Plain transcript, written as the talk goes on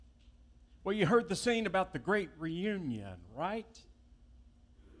Well, you heard the scene about the great reunion, right?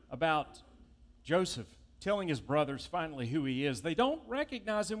 About Joseph telling his brothers finally who he is. They don't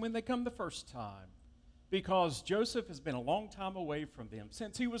recognize him when they come the first time because Joseph has been a long time away from them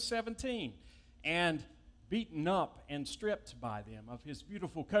since he was 17 and beaten up and stripped by them of his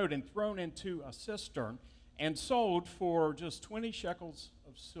beautiful coat and thrown into a cistern and sold for just 20 shekels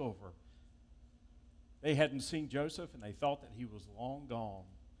of silver. They hadn't seen Joseph and they thought that he was long gone.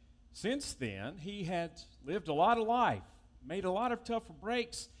 Since then, he had lived a lot of life, made a lot of tough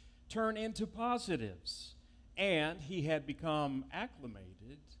breaks turn into positives, and he had become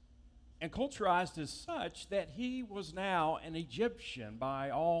acclimated and culturized as such that he was now an Egyptian by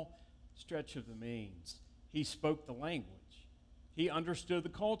all stretch of the means. He spoke the language. He understood the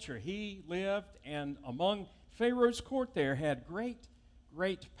culture. He lived, and among Pharaoh's court there had great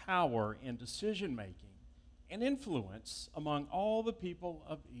power in decision-making and influence among all the people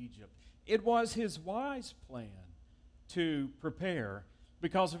of Egypt. It was his wise plan to prepare,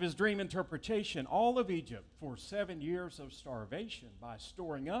 because of his dream interpretation, all of Egypt for 7 years of starvation by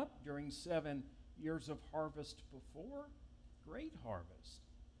storing up during 7 years of harvest before great harvest.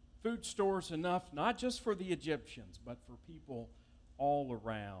 Food stores enough not just for the Egyptians, but for people all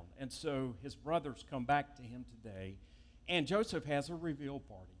around. And so his brothers come back to him today, and Joseph has a reveal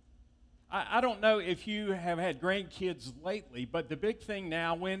party. I don't know if you have had grandkids lately, but the big thing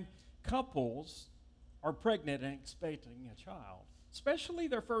now when couples are pregnant and expecting a child, especially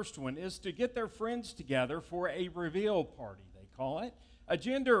their first one, is to get their friends together for a reveal party, they call it, a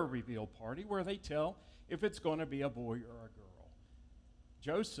gender reveal party where they tell if it's going to be a boy or a girl.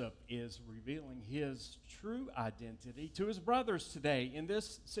 Joseph is revealing his true identity to his brothers today in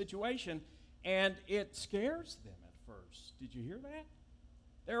this situation, and it scares them at first. Did you hear that?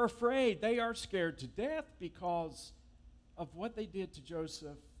 They're afraid. They are scared to death because of what they did to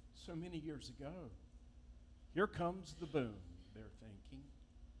Joseph so many years ago. Here comes the boom, they're thinking.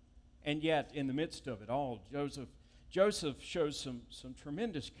 And yet, in the midst of it all, Joseph shows some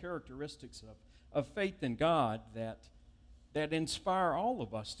tremendous characteristics of faith in God that inspire all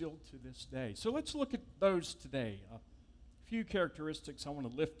of us still to this day. So let's look at those today. A few characteristics I want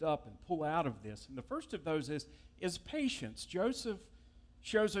to lift up and pull out of this. And the first of those is patience. Joseph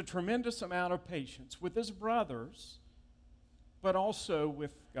shows a tremendous amount of patience with his brothers, but also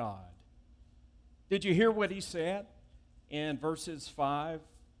with God. Did you hear what he said in verses 5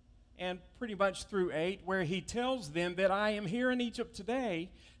 and pretty much through 8, where he tells them that I am here in Egypt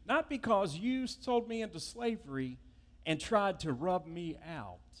today, not because you sold me into slavery and tried to rub me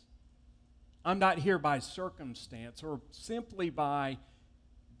out. I'm not here by circumstance or simply by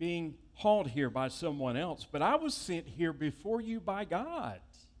being hauled here by someone else, but I was sent here before you by God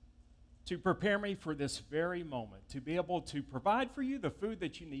to prepare me for this very moment, to be able to provide for you the food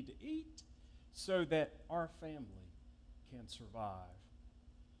that you need to eat so that our family can survive.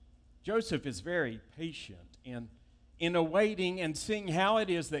 Joseph is very patient in awaiting and seeing how it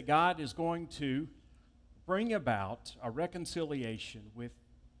is that God is going to bring about a reconciliation with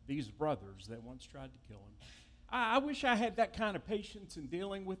these brothers that once tried to kill him. I wish I had that kind of patience in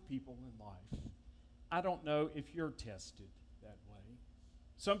dealing with people in life. I don't know if you're tested that way.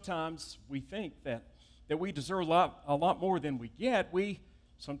 Sometimes we think that we deserve a lot more than we get. We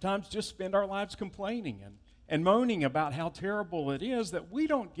sometimes just spend our lives complaining and moaning about how terrible it is that we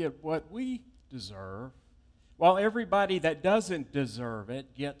don't get what we deserve, while everybody that doesn't deserve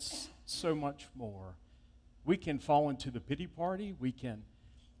it gets so much more. We can fall into the pity party. We can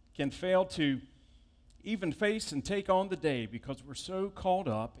fail to even face and take on the day because we're so caught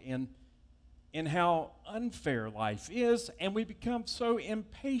up in how unfair life is, and we become so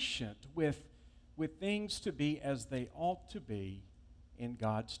impatient with things to be as they ought to be in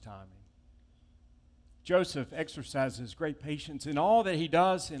God's timing. Joseph exercises great patience in all that he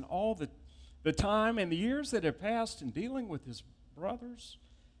does, in all the time and the years that have passed in dealing with his brothers,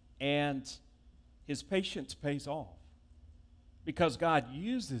 and his patience pays off, because God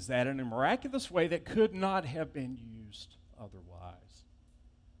uses that in a miraculous way that could not have been used otherwise.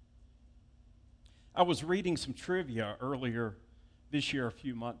 I was reading some trivia earlier this year, a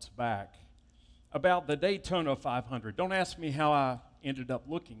few months back, about the Daytona 500. Don't ask me how I ended up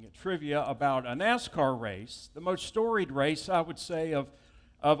looking at trivia about a NASCAR race, the most storied race, I would say, of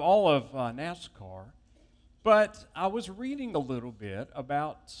all of NASCAR. But I was reading a little bit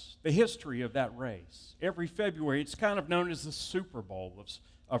about the history of that race. Every February, it's kind of known as the Super Bowl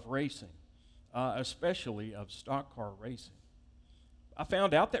of racing, especially of stock car racing. I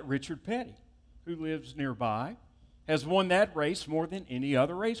found out that Richard Petty, who lives nearby, has won that race more than any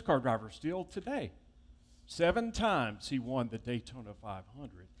other race car driver still today. 7 times he won the Daytona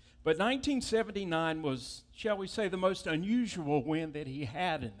 500. But 1979 was, shall we say, the most unusual win that he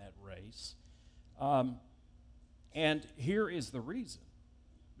had in that race. And here is the reason.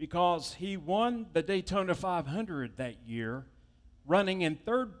 Because he won the Daytona 500 that year running in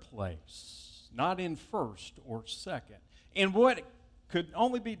 3rd place, not in 1st or 2nd. In what could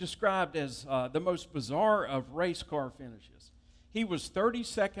only be described as the most bizarre of race car finishes. He was 30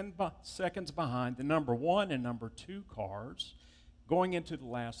 seconds behind the number 1 and number 2 cars going into the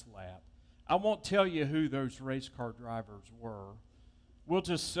last lap. I won't tell you who those race car drivers were. We'll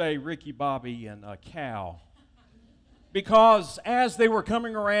just say Ricky Bobby and Cal. Because as they were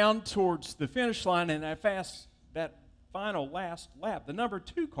coming around towards the finish line and that final last lap, the number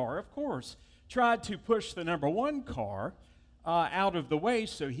 2 car, of course, tried to push the number 1 car out of the way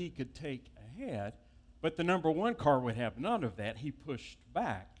so he could take ahead. But the number 1 car would have none of that. He pushed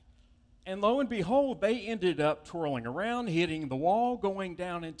back. And lo and behold, they ended up twirling around, hitting the wall, going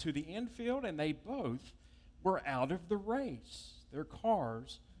down into the infield, and they both were out of the race. Their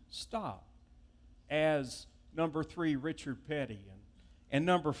cars stopped as number 3, Richard Petty, and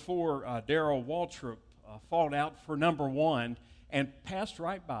number 4, Darrell Waltrip, fought out for number 1 and passed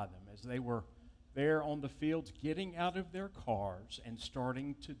right by them as they were there on the fields getting out of their cars and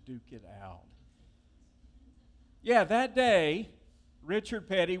starting to duke it out. Yeah, that day, Richard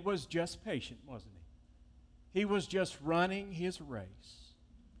Petty was just patient, wasn't he? He was just running his race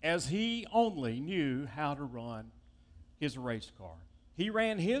as he only knew how to run his race car. He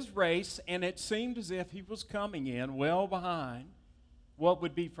ran his race, and it seemed as if he was coming in well behind what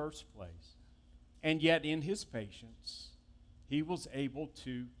would be first place. And yet, in his patience, he was able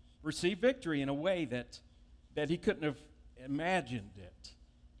to receive victory in a way that he couldn't have imagined it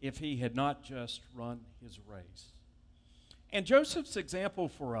if he had not just run his race. And Joseph's example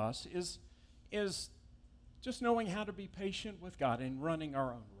for us is just knowing how to be patient with God and running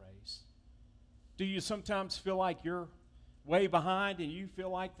our own race. Do you sometimes feel like you're way behind and you feel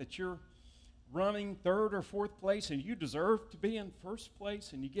like that you're running 3rd or 4th place and you deserve to be in 1st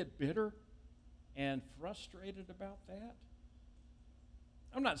place and you get bitter and frustrated about that?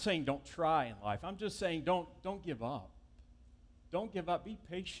 I'm not saying don't try in life. I'm just saying don't give up. Don't give up. Be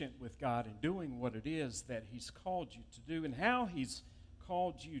patient with God in doing what it is that He's called you to do and how He's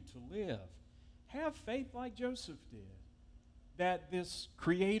called you to live. Have faith like Joseph did, that this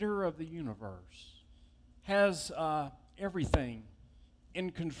creator of the universe has everything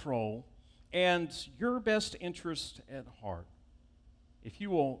in control and your best interest at heart. If you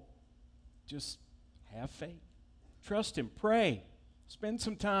will just have faith, trust Him, pray. Spend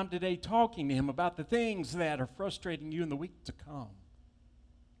some time today talking to Him about the things that are frustrating you in the week to come.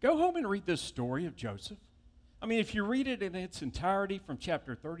 Go home and read this story of Joseph. I mean, if you read it in its entirety from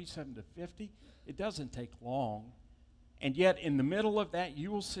chapter 37 to 50, it doesn't take long. And yet, in the middle of that, you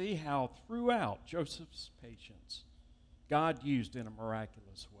will see how throughout Joseph's patience, God used in a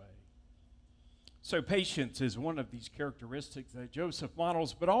miraculous way. So patience is one of these characteristics that Joseph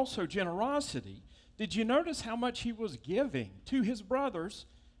models, but also generosity. Did you notice how much he was giving to his brothers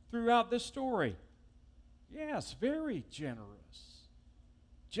throughout this story? Yes, very generous.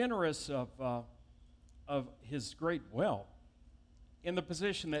 Generous of his great wealth in the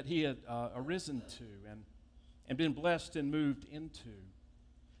position that he had arisen to and been blessed and moved into.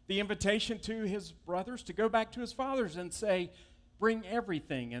 The invitation to his brothers to go back to his fathers and say, bring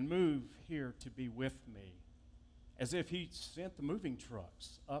everything and move here to be with me. As if he sent the moving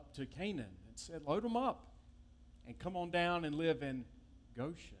trucks up to Canaan and said, load them up and come on down and live in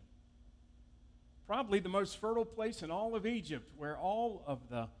Goshen. Probably the most fertile place in all of Egypt, where all of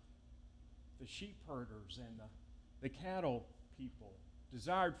the sheep herders and the cattle people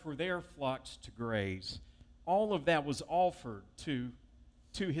desired for their flocks to graze. All of that was offered to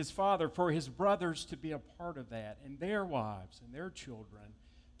his father, for his brothers to be a part of that, and their wives and their children,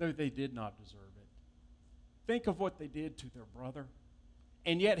 though they did not deserve it. Think of what they did to their brother.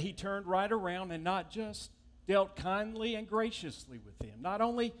 And yet he turned right around and not just dealt kindly and graciously with them, not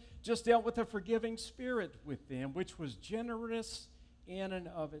only just dealt with a forgiving spirit with them, which was generous in and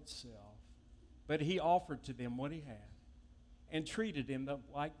of itself, but he offered to them what he had and treated them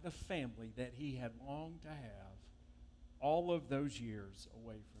like the family that he had longed to have all of those years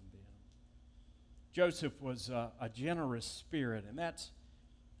away from them. Joseph was a generous spirit, and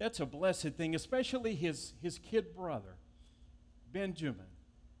that's a blessed thing, especially his kid brother, Benjamin.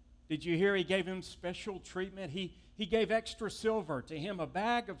 Did you hear he gave him special treatment? He gave extra silver to him, a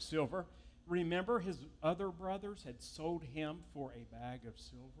bag of silver. Remember, his other brothers had sold him for a bag of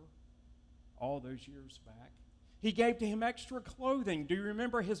silver all those years back. He gave to him extra clothing. Do you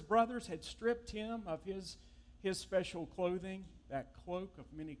remember his brothers had stripped him of his special clothing, that cloak of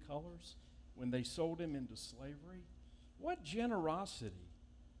many colors, when they sold him into slavery? What generosity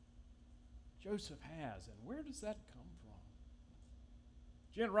Joseph has, and where does that come from?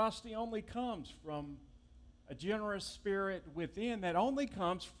 Generosity only comes from a generous spirit within, that only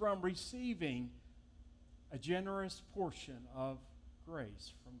comes from receiving a generous portion of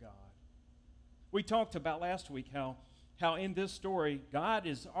grace from God. We talked about last week how in this story, God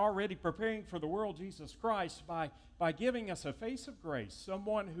is already preparing for the world Jesus Christ by giving us a face of grace,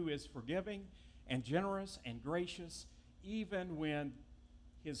 someone who is forgiving and generous and gracious, even when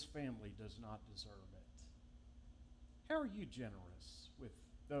his family does not deserve it. How are you generous with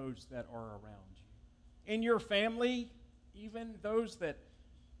those that are around you? In your family, even those that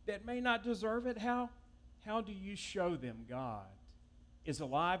may not deserve it, how do you show them God is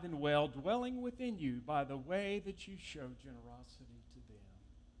alive and well, dwelling within you by the way that you show generosity to them?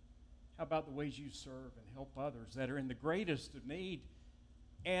 How about the ways you serve and help others that are in the greatest of need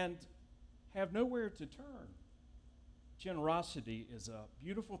and have nowhere to turn? Generosity is a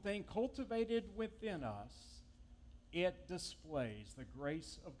beautiful thing cultivated within us. It displays the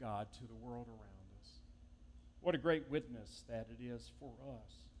grace of God to the world around us. What a great witness that it is for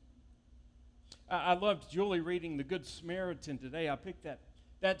us. I loved Julie reading The Good Samaritan today. I picked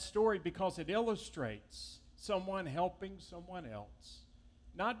that story because it illustrates someone helping someone else.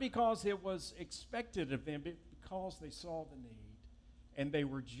 Not because it was expected of them, but because they saw the need and they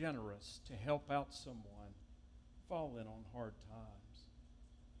were generous to help out someone fallen on hard times.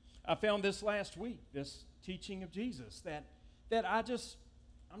 I found this last week, this teaching of Jesus, that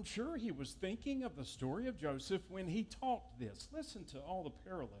I'm sure he was thinking of the story of Joseph when he taught this. Listen to all the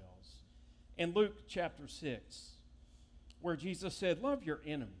parallels. In Luke chapter 6, where Jesus said, "Love your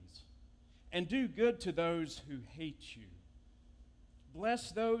enemies and do good to those who hate you.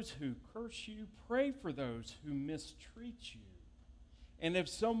 Bless those who curse you. Pray for those who mistreat you. And if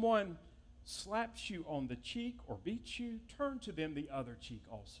someone slaps you on the cheek or beats you, turn to them the other cheek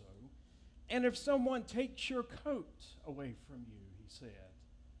also. And if someone takes your coat away from you," he said,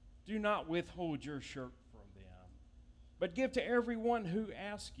 "do not withhold your shirt from them, but give to everyone who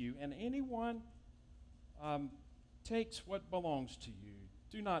asks you, and anyone takes what belongs to you,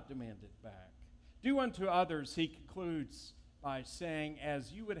 do not demand it back. Do unto others," he concludes by saying,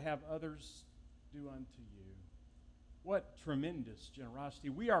 "as you would have others do unto you." What tremendous generosity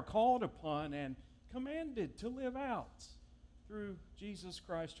we are called upon and commanded to live out through Jesus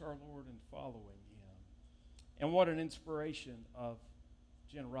Christ our Lord and following him. And what an inspiration of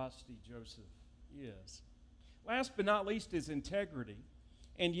generosity Joseph is. Last but not least is integrity.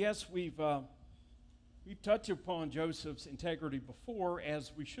 And yes, we've touched upon Joseph's integrity before,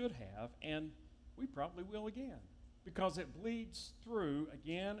 as we should have, and we probably will again, because it bleeds through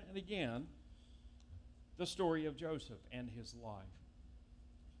again and again the story of Joseph and his life.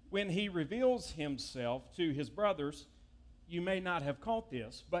 When he reveals himself to his brothers, you may not have caught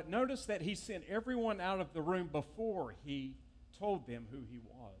this, but notice that he sent everyone out of the room before he told them who he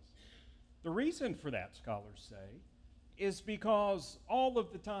was. The reason for that, scholars say, is because all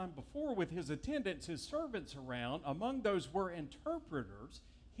of the time before, with his attendants, his servants around, among those were interpreters.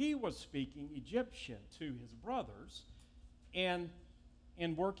 He was speaking Egyptian to his brothers and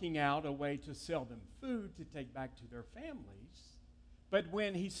working out a way to sell them food to take back to their families. But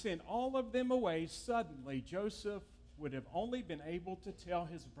when he sent all of them away, suddenly Joseph would have only been able to tell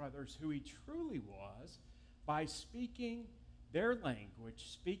his brothers who he truly was by speaking their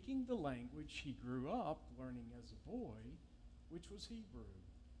language, speaking the language he grew up learning as a boy, which was Hebrew.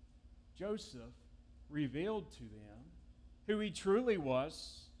 Joseph revealed to them who he truly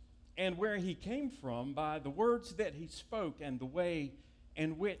was and where he came from by the words that he spoke and the way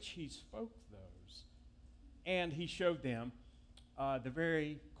in which he spoke those. And he showed them the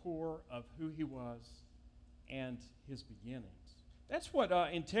very core of who he was and his beginnings. That's what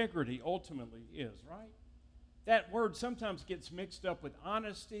integrity ultimately is, right? That word sometimes gets mixed up with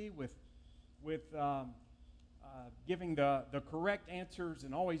honesty, with giving the correct answers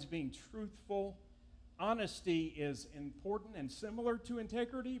and always being truthful. Honesty is important and similar to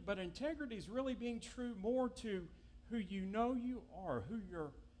integrity, but integrity is really being true more to who you know you are, who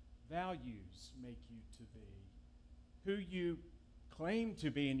your values make you to be, who you claim to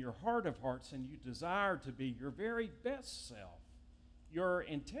be in your heart of hearts and you desire to be, your very best self. Your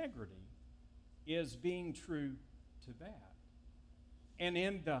integrity is being true to that. And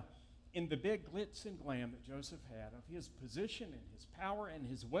in the big glitz and glam that Joseph had of his position and his power and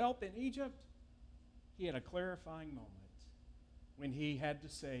his wealth in Egypt, he had a clarifying moment when he had to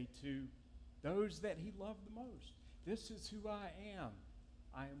say to those that he loved the most. This is who I am.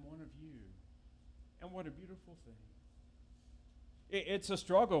 I am one of you. And what a beautiful thing. It's a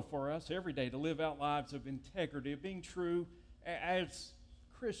struggle for us every day to live out lives of integrity, of being true as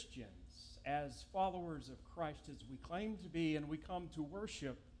Christians, as followers of Christ, as we claim to be and we come to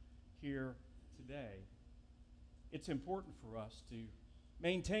worship here today. It's important for us to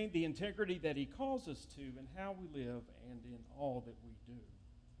maintain the integrity that he calls us to in how we live and in all that we do.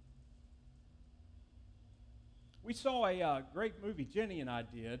 We saw a great movie Jenny and I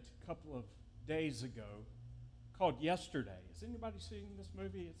did a couple of days ago called Yesterday. Has anybody seen this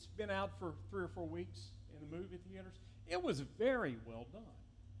movie? It's been out for 3 or 4 weeks in the movie theaters. It was very well done.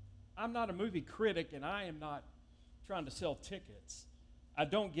 I'm not a movie critic, and I am not trying to sell tickets. I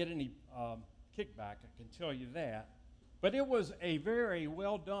don't get any kickback, I can tell you that. But it was a very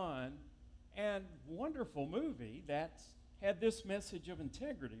well done and wonderful movie that had this message of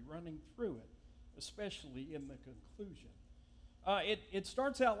integrity running through it, especially in the conclusion. It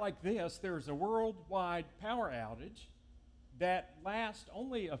starts out like this. There's a worldwide power outage that lasts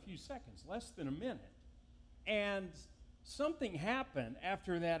only a few seconds, less than a minute. And something happened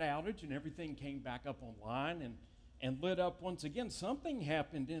after that outage and everything came back up online and lit up once again. Something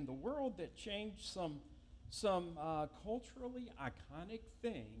happened in the world that changed some culturally iconic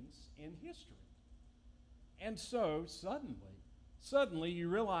things in history. And so suddenly you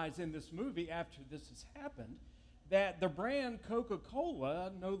realize in this movie, after this has happened, that the brand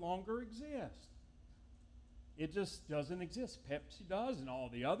Coca-Cola no longer exists. It just doesn't exist. Pepsi does and all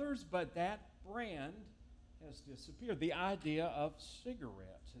the others, but that brand has disappeared. The idea of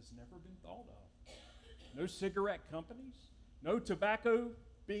cigarettes has never been thought of. No cigarette companies, no tobacco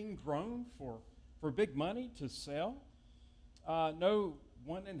being grown for big money to sell, no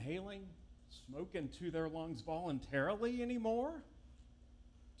one inhaling smoke into their lungs voluntarily anymore.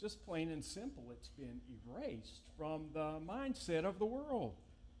 Just plain and simple, it's been erased from the mindset of the world.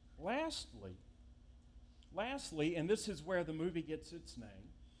 Lastly, and this is where the movie gets its name,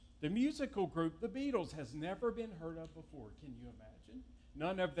 the musical group, the Beatles, has never been heard of before. Can you imagine?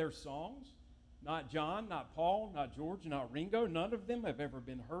 None of their songs, not John, not Paul, not George, not Ringo, none of them have ever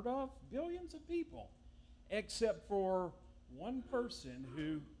been heard of. Billions of people, except for one person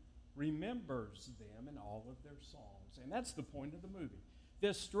who remembers them in all of their songs. And that's the point of the movie.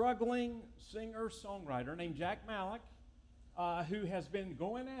 This struggling singer-songwriter named Jack Mallock, who has been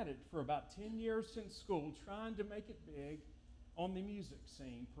going at it for about 10 years since school, trying to make it big on the music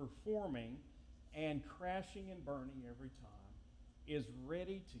scene, performing and crashing and burning every time, is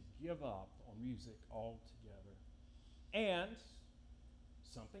ready to give up on music altogether. And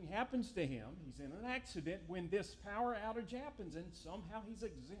something happens to him. He's in an accident when this power outage happens, and somehow he's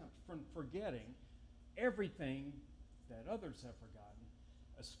exempt from forgetting everything that others have forgotten,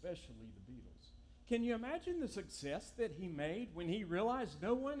 especially the Beatles. Can you imagine the success that he made when he realized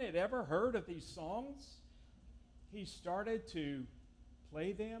no one had ever heard of these songs? He started to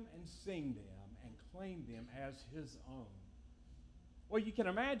play them and sing them and claim them as his own. Well, you can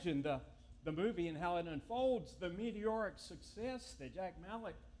imagine the movie and how it unfolds, the meteoric success that Jack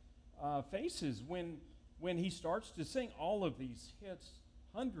Mallock faces when he starts to sing all of these hits,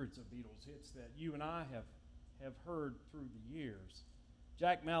 hundreds of Beatles hits that you and I have heard through the years.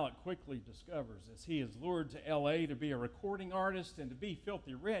 Jack Mallock quickly discovers, as he is lured to L.A. to be a recording artist and to be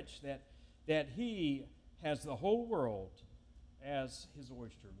filthy rich, that he has the whole world as his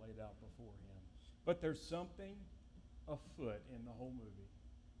oyster laid out before him. But there's something afoot in the whole movie.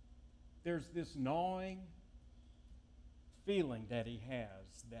 There's this gnawing feeling that he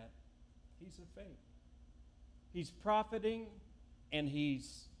has that he's a fake. He's profiting and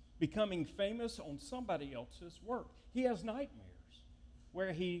he's becoming famous on somebody else's work. He has nightmares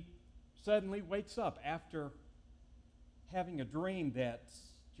where he suddenly wakes up after having a dream that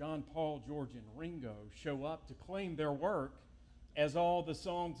John, Paul, George, and Ringo show up to claim their work as all the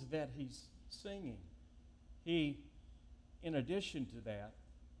songs that he's singing. He, in addition to that,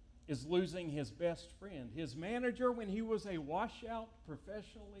 is losing his best friend, his manager when he was a washout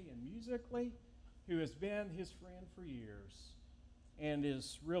professionally and musically, who has been his friend for years and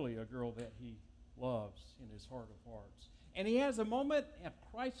is really a girl that he loves in his heart of hearts. And he has a moment, a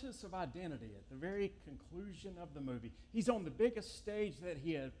crisis of identity at the very conclusion of the movie. He's on the biggest stage that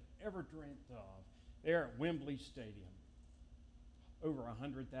he had ever dreamt of, there at Wembley Stadium. Over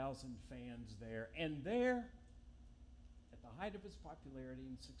 100,000 fans there. And there, at the height of his popularity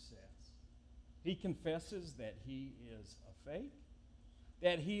and success, he confesses that he is a fake,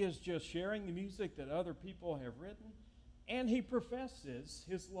 that he is just sharing the music that other people have written, and he professes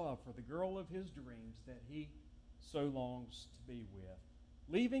his love for the girl of his dreams that he so longs to be with.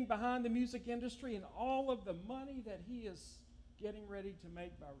 leaving behind the music industry and all of the money that he is getting ready to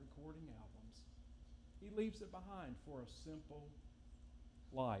make by recording albums. He leaves it behind for a simple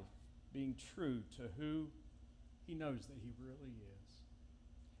life, being true to who he knows that he really is.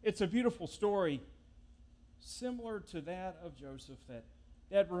 It's a beautiful story, similar to that of Joseph,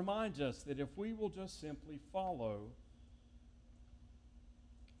 that reminds us that if we will just simply follow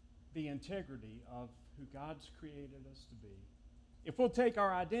the integrity of who God's created us to be, if we'll take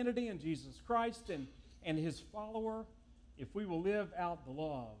our identity in Jesus Christ and his follower, if we will live out the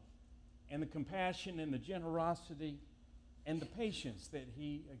love and the compassion and the generosity and the patience that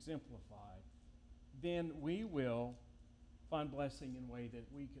he exemplified, then we will find blessing in ways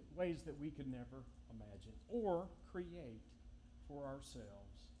that we could never imagine or create for ourselves.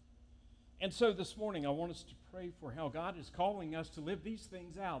 And so this morning I want us to pray for how God is calling us to live these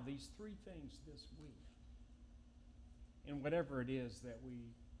things out, these three things this week, in whatever it is that we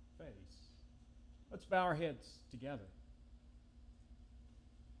face. Let's bow our heads together.